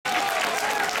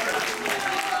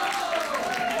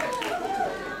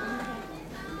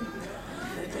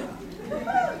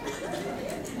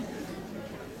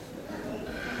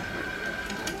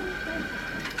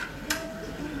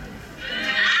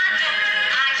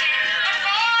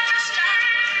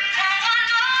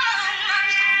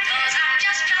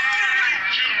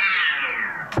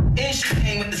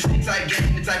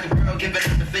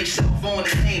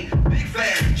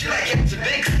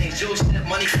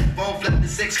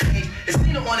big stage. And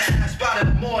seen her on the ass, spotted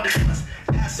her more than once.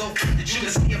 Ass so fat that you can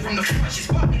see her from the front. She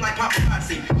spot me like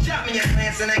paparazzi. Shot me in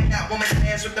glance and that Catwoman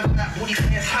dance with the fat booty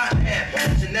pants. Hot hair.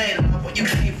 What's your name? Love where you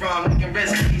came from. Making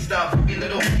risky stuff. Be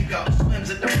little makeup. Swims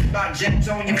at the Reebok James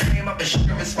on your frame up. And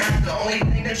sugar and spice. The only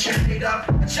thing that you made up.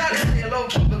 I tried to play a low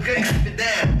key, but couldn't keep it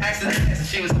down. Asked her to dance and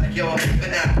she was like, yo, I'm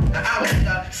leaving now. An hour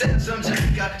later, said some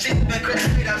Jamaica. She's been crazy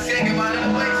straight up, singing my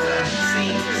little waist.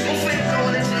 We'll fit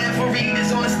on the jam for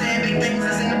readers on the stand. Big things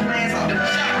that's in the plans. I'll do the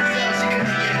shop herself. She couldn't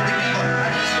get it.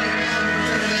 I just straight up,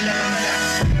 pretending they never met.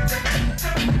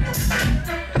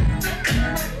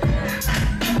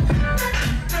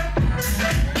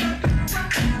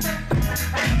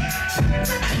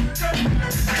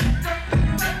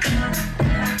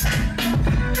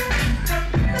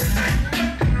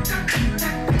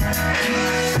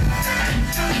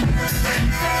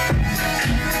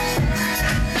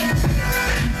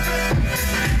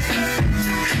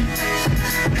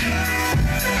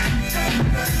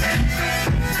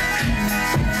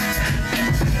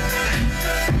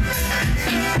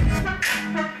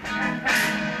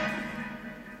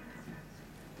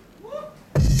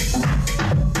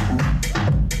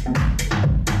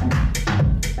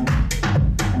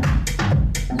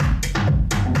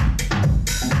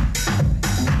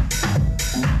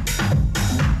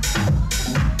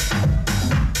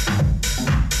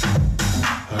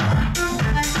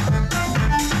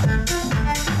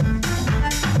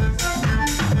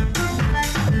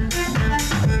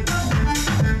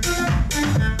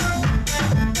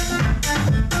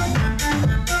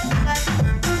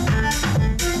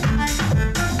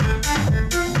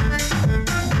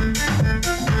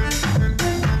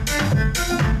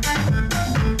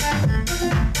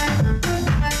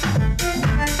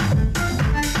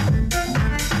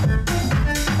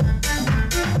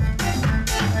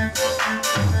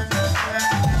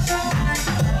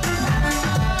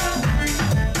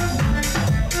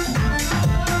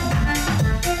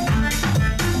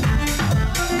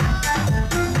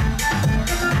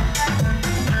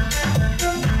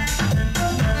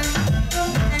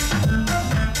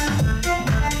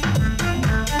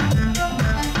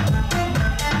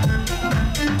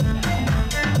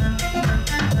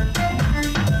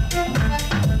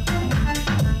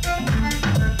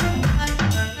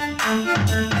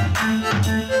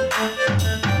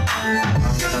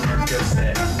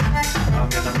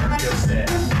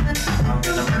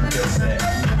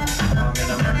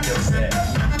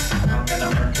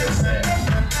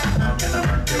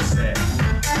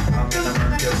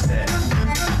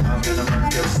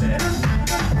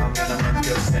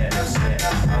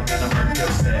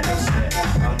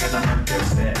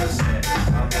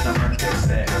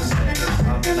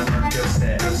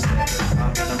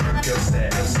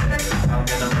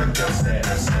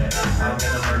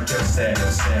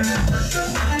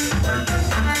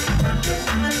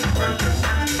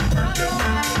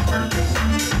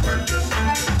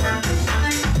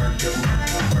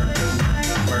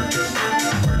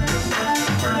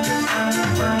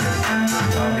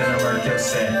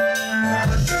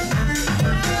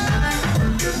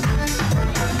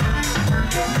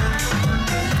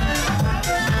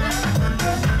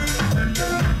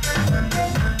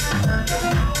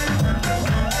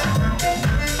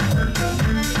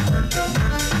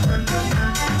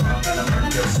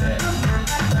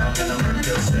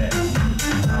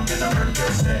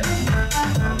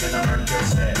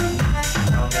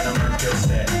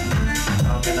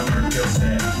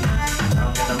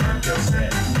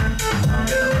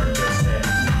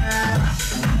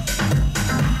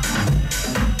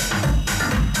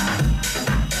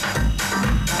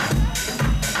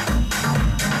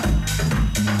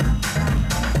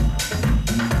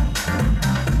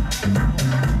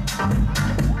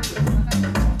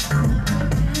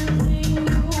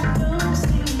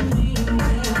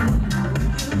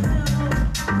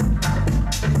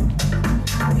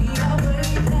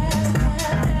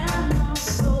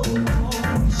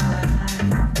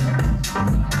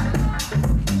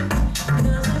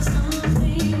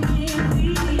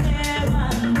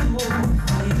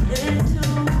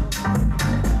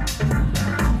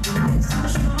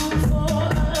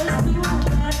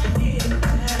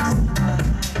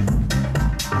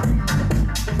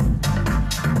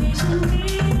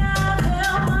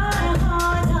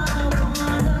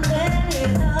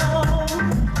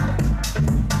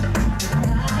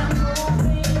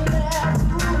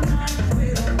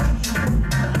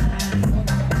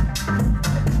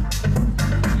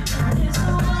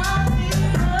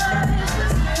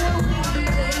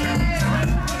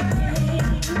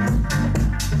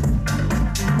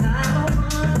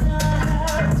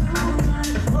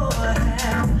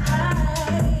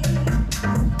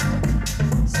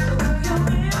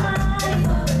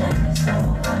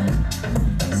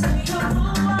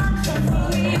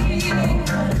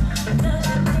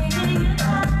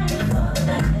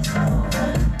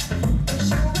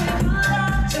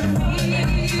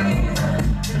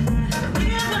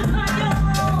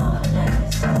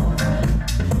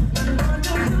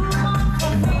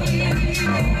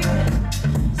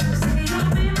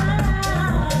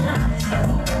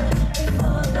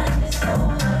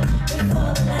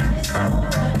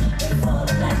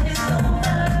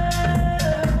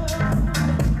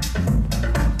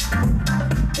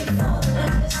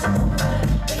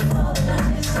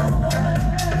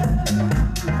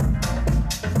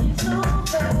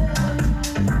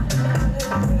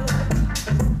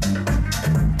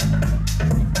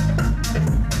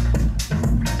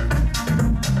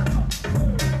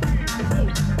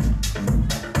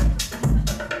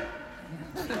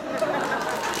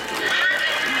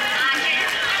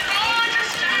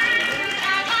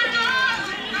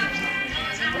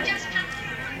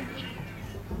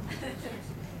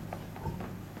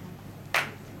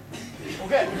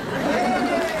 はい、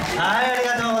あり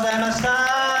がとうございました。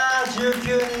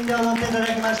19人で踊っていただ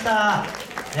きました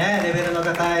ね。レベルの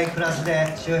高いクラス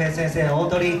で周平先生、大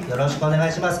鳥よろしくお願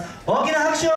いします。大きな拍手を